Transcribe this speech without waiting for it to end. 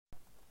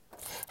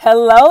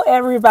Hello,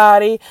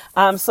 everybody.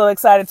 I'm so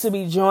excited to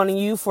be joining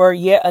you for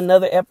yet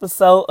another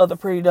episode of the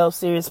Pretty Dope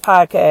Series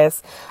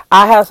podcast.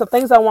 I have some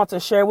things I want to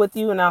share with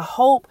you, and I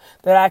hope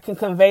that I can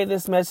convey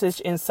this message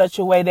in such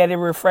a way that it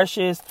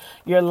refreshes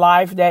your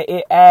life, that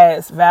it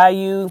adds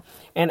value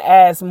and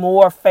adds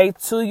more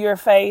faith to your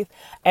faith.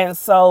 And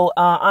so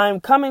I'm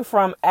coming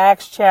from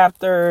Acts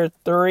chapter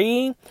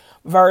 3.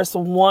 Verse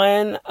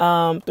 1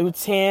 through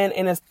 10,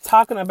 and it's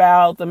talking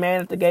about the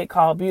man at the gate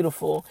called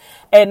Beautiful.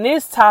 And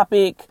this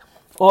topic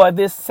or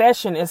this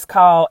session is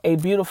called A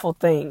Beautiful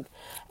Thing.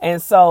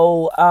 And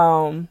so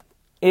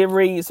it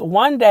reads,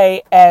 one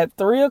day at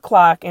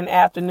 3:00 in the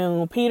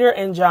afternoon, Peter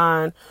and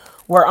John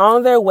were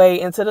on their way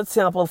into the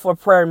temple for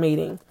prayer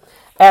meeting.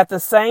 At the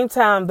same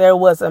time, there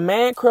was a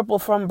man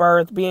crippled from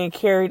birth being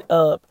carried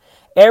up.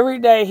 Every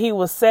day he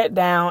was set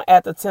down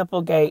at the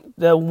temple gate,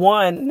 the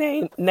one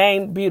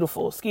named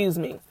Beautiful,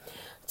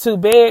 to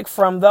beg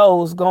from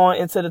those going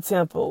into the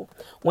temple.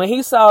 When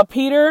he saw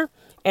Peter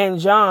and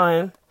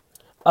John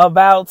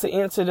about to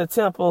enter the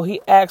temple,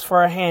 he asked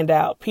for a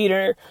handout.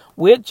 Peter,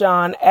 with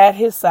John at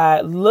his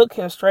side, looked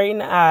him straight in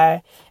the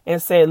eye and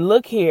said,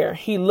 "Look here."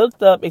 He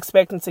looked up,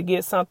 expecting to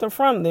get something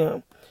from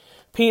them.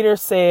 Peter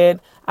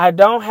said, "I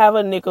don't have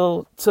a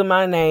nickel to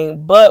my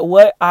name, but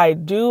what I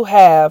do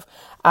have,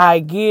 I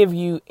give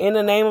you. In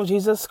the name of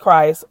Jesus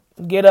Christ,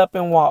 get up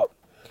and walk."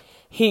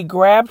 He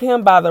grabbed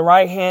him by the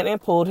right hand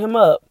and pulled him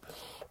up.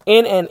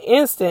 In an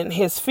instant,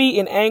 his feet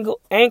and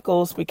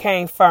ankles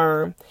became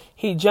firm.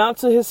 He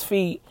jumped to his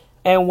feet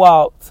and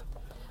walked.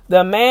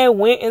 The man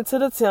went into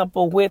the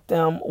temple with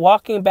them,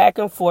 walking back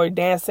and forth,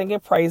 dancing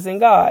and praising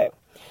God.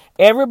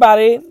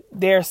 Everybody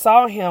there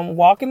saw him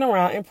walking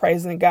around and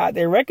praising God.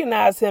 They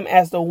recognized him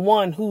as the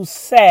one who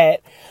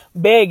sat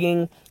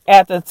begging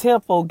at the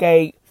temple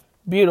gate,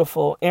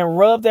 Beautiful, and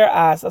rubbed their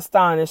eyes,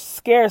 astonished,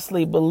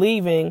 scarcely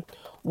believing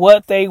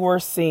what they were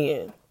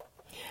seeing.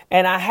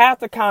 And I have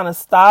to kind of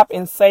stop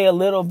and say a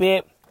little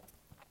bit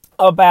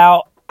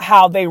about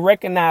how they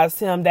recognized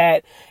him,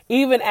 that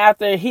even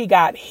after he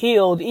got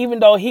healed, even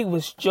though he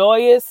was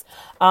joyous,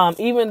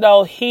 even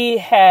though he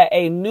had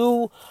a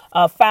new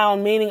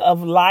found meaning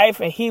of life,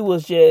 and he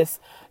was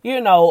just,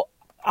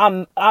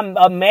 I'm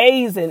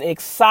amazed and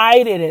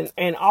excited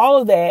and all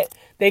of that,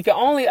 they could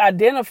only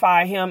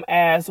identify him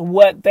as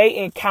what they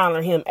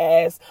encountered him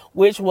as,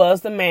 which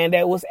was the man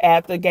that was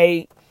at the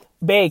gate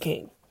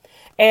begging.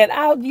 And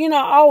I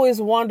always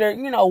wondered,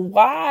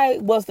 why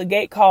was the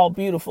gate called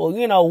Beautiful?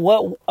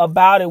 What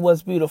about it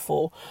was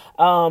beautiful?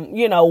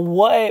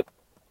 What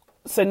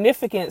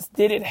significance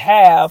did it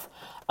have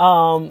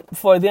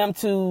for them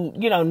to,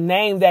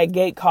 name that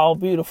gate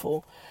called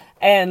Beautiful?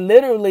 And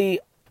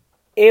literally,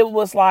 it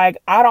was like,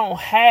 I don't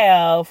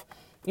have,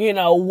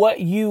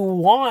 what you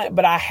want,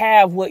 but I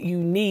have what you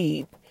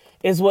need,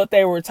 is what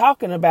they were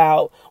talking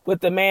about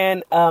with the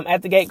man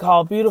at the gate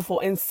called Beautiful.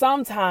 And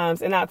sometimes,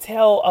 and I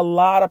tell a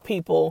lot of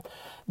people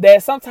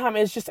that sometimes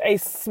it's just a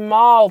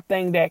small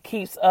thing that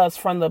keeps us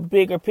from the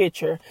bigger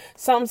picture.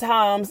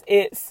 Sometimes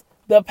it's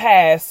the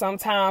past.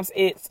 Sometimes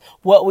it's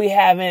what we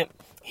haven't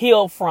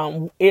healed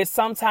from. It's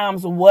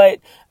sometimes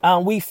what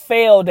we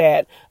failed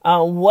at,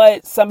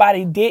 what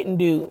somebody didn't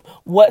do,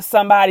 what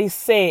somebody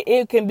said.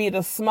 It can be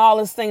the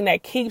smallest thing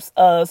that keeps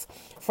us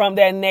from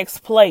that next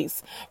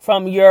place,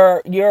 from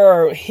your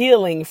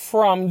healing,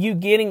 from you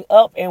getting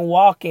up and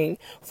walking,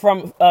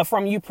 from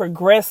you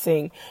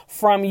progressing,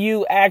 from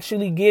you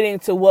actually getting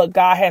to what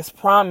God has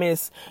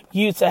promised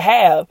you to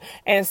have.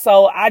 And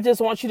so I just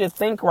want you to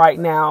think right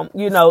now,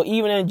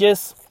 even in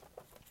just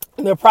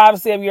the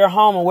privacy of your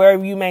home or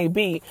wherever you may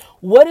be,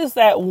 what is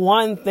that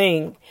one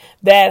thing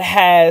that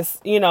has,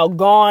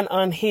 gone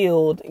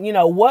unhealed?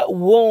 What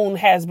wound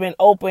has been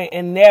open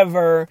and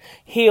never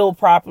healed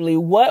properly?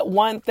 What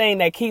one thing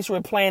that keeps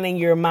replaying in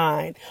your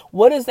mind?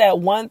 What is that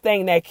one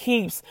thing that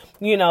keeps,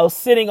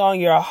 sitting on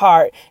your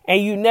heart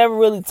and you never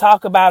really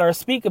talk about or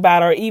speak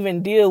about or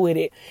even deal with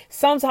it?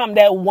 Sometimes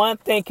that one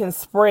thing can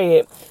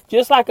spread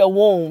just like a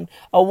wound.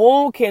 A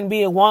wound can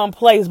be in one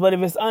place, but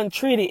if it's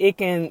untreated, it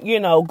can,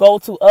 go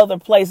to other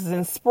places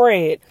and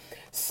spread.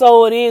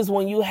 So it is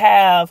when you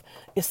have,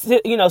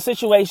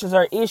 situations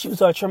or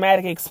issues or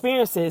traumatic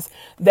experiences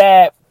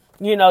that,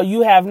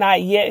 you have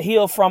not yet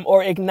healed from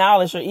or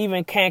acknowledged or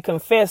even can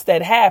confess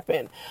that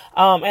happened.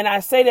 And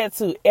I say that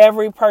to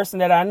every person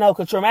that I know,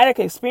 because traumatic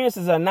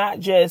experiences are not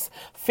just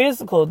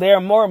physical. They're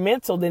more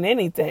mental than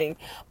anything.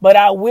 But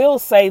I will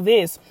say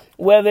this,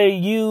 whether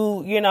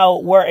you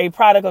were a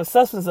product of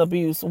substance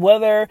abuse,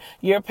 whether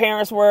your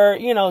parents were,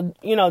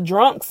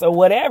 drunks or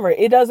whatever,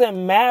 it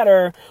doesn't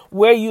matter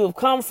where you have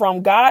come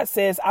from. God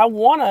says, I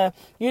want to,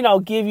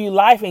 give you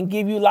life and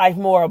give you life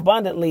more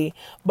abundantly.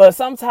 But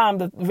sometimes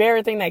the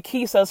very thing that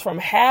keeps us from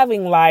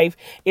having life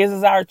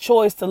is our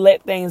choice to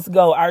let things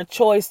go. Our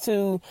choice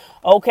to,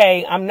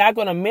 okay, I'm not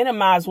going to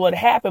minimize what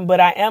happened, but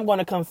I am going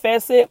to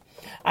confess it.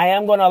 I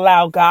am going to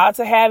allow God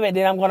to have it.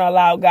 Then I'm going to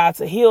allow God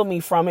to heal me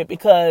from it,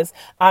 because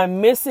I'm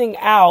am missing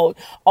out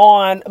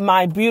on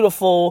my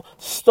beautiful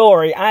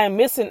story. I am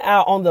missing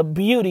out on the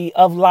beauty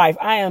of life.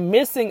 I am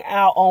missing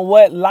out on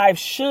what life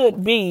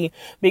should be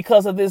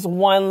because of this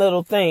one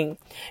little thing.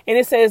 And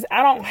it says,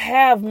 I don't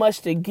have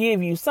much to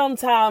give you.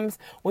 Sometimes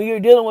when you're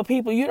dealing with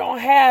people, you don't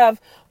have,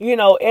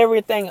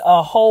 everything,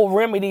 a whole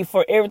remedy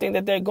for everything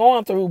that they're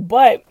going through.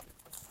 But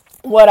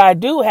what I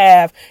do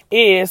have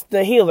is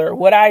the healer.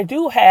 What I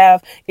do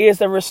have is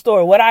the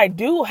restorer. What I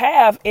do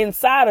have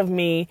inside of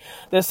me,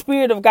 the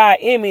Spirit of God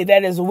in me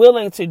that is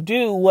willing to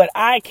do what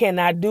I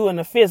cannot do in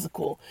the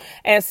physical.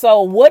 And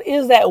so what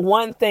is that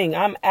one thing?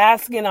 I'm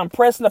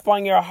pressing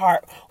upon your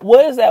heart.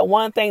 What is that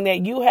one thing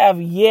that you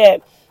have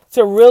yet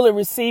to really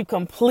receive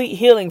complete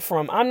healing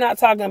from? I'm not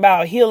talking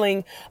about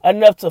healing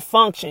enough to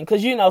function,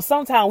 because,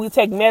 sometimes we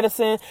take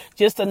medicine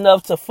just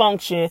enough to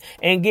function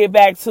and get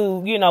back to,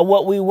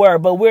 what we were,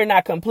 but we're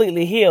not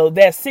completely healed.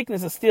 That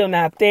sickness is still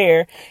not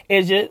there.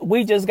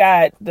 We just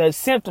got the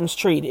symptoms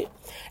treated.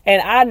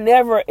 And I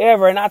never,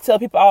 ever, and I tell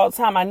people all the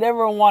time, I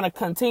never want to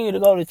continue to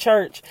go to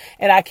church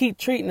and I keep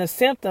treating the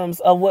symptoms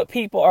of what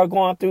people are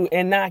going through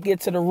and not get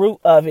to the root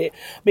of it,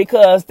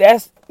 because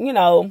that's,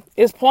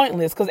 it's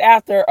pointless, because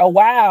after a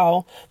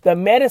while, the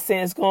medicine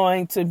is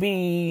going to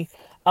be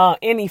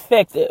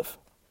ineffective.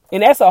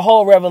 And that's a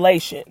whole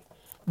revelation.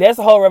 That's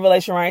a whole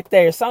revelation right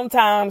there.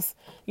 Sometimes,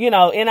 in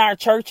our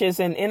churches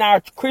and in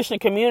our Christian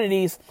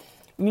communities,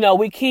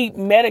 we keep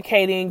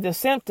medicating the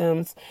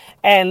symptoms,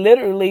 and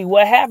literally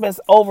what happens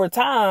over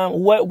time,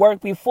 what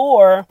worked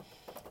before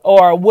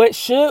or what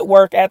should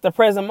work at the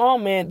present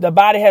moment, the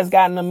body has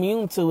gotten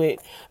immune to it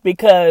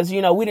because,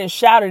 we didn't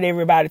shout at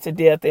everybody to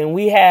death, and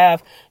we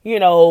have,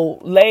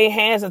 laid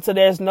hands until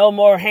there's no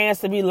more hands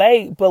to be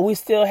laid, but we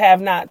still have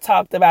not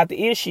talked about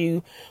the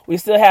issue. We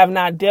still have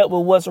not dealt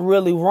with what's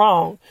really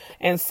wrong.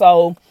 And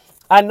so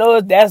I know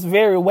that's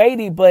very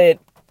weighty, but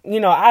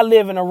I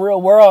live in a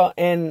real world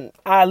and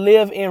I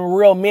live in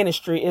real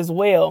ministry as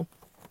well.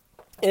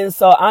 And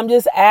so I'm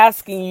just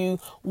asking you,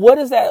 what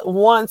is that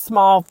one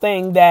small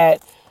thing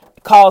that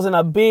causing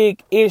a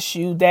big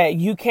issue that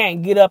you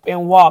can't get up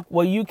and walk,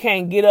 where you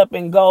can't get up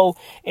and go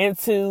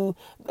into,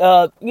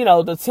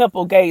 the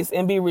temple gates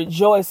and be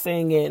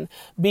rejoicing and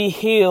be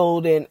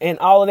healed and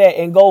all of that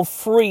and go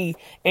free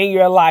in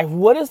your life?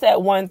 What is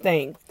that one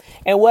thing?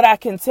 And what I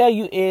can tell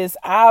you is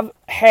I've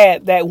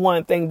had that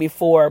one thing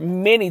before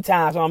many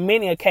times on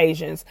many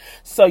occasions.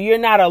 So you're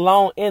not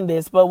alone in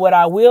this. But what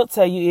I will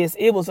tell you is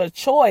it was a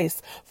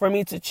choice for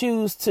me to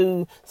choose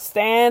to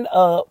stand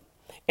up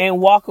and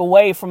walk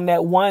away from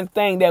that one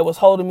thing that was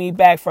holding me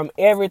back from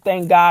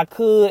everything God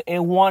could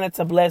and wanted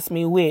to bless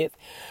me with.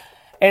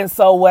 And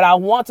so what I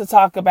want to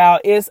talk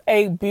about is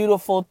a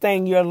beautiful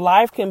thing. Your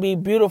life can be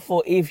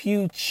beautiful if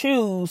you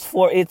choose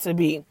for it to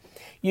be.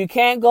 You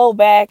can't go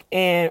back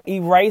and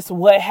erase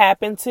what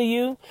happened to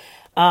you.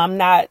 I'm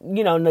not,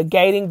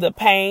 negating the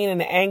pain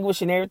and the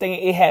anguish and everything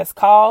it has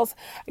caused.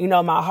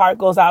 My heart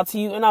goes out to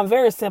you, and I'm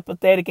very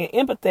sympathetic and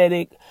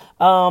empathetic,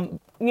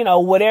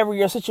 whatever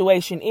your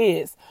situation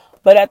is.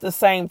 But at the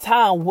same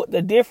time, what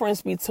the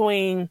difference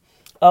between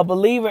a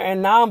believer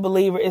and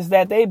non-believer is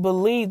that they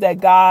believe that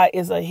God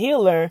is a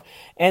healer,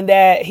 and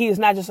that he is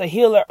not just a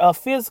healer of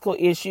physical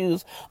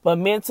issues, but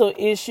mental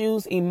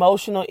issues,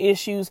 emotional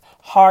issues,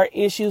 heart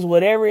issues,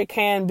 whatever it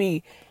can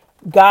be.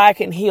 God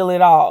can heal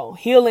it all.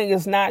 Healing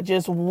is not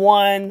just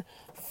one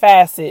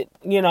facet,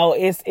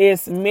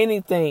 it's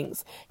many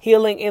things.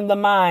 Healing in the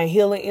mind,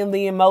 healing in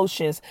the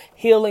emotions,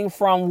 healing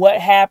from what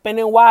happened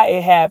and why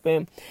it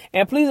happened.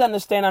 And please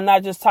understand, I'm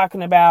not just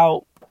talking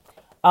about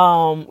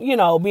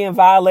being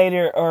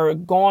violated or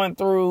going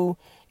through,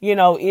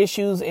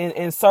 issues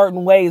in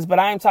certain ways, but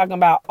I am talking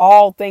about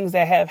all things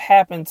that have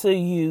happened to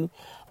you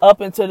up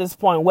until this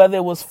point, whether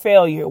it was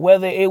failure,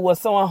 whether it was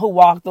someone who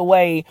walked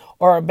away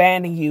or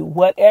abandoned you,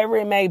 whatever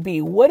it may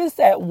be. What is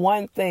that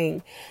one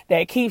thing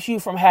that keeps you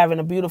from having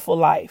a beautiful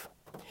life?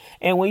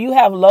 And when you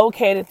have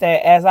located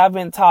that, as I've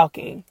been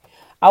talking,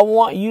 I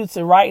want you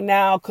to right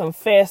now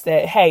confess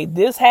that, hey,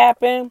 this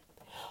happened,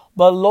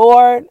 but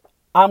Lord,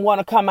 I'm going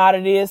to come out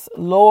of this.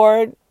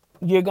 Lord,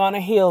 you're going to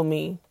heal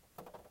me.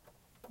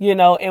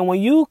 And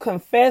when you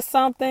confess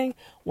something,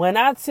 when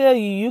I tell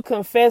you, you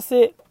confess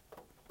it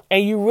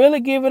and you really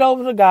give it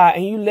over to God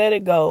and you let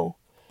it go,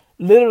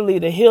 literally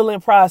the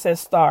healing process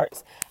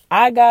starts.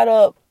 I got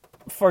up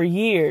for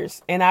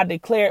years and I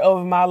declared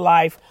over my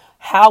life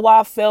how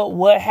I felt,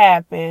 what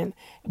happened.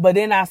 But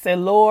then I said,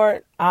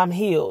 Lord, I'm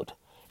healed.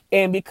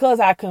 And because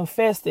I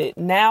confessed it,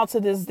 now to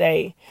this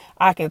day,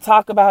 I can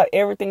talk about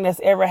everything that's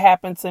ever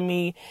happened to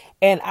me,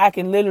 and I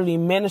can literally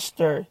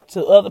minister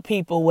to other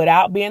people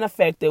without being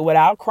affected,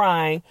 without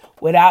crying,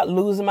 without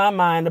losing my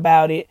mind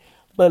about it.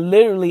 But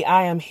literally,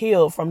 I am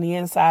healed from the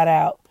inside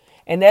out.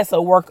 And that's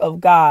a work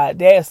of God.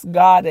 That's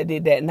God that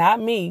did that.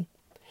 Not me,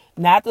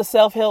 not the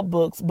self-help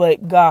books,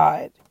 but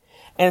God.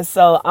 And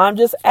so I'm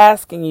just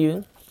asking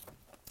you,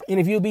 and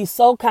if you'll be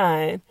so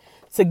kind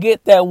to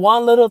get that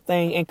one little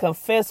thing and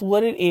confess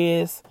what it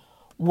is,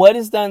 what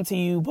is done to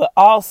you, but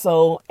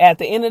also at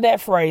the end of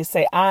that phrase,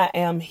 say, I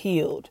am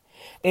healed.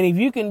 And if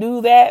you can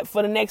do that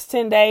for the next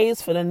 10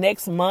 days, for the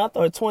next month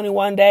or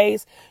 21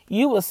 days,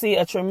 you will see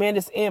a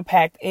tremendous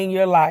impact in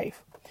your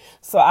life.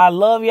 So I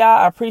love y'all.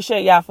 I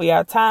appreciate y'all for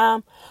your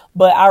time.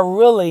 But I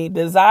really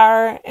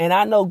desire, and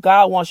I know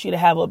God wants you to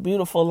have a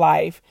beautiful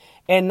life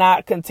and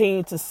not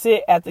continue to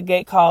sit at the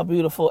gate called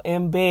beautiful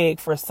and beg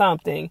for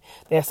something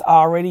that's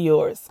already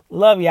yours.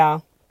 Love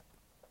y'all.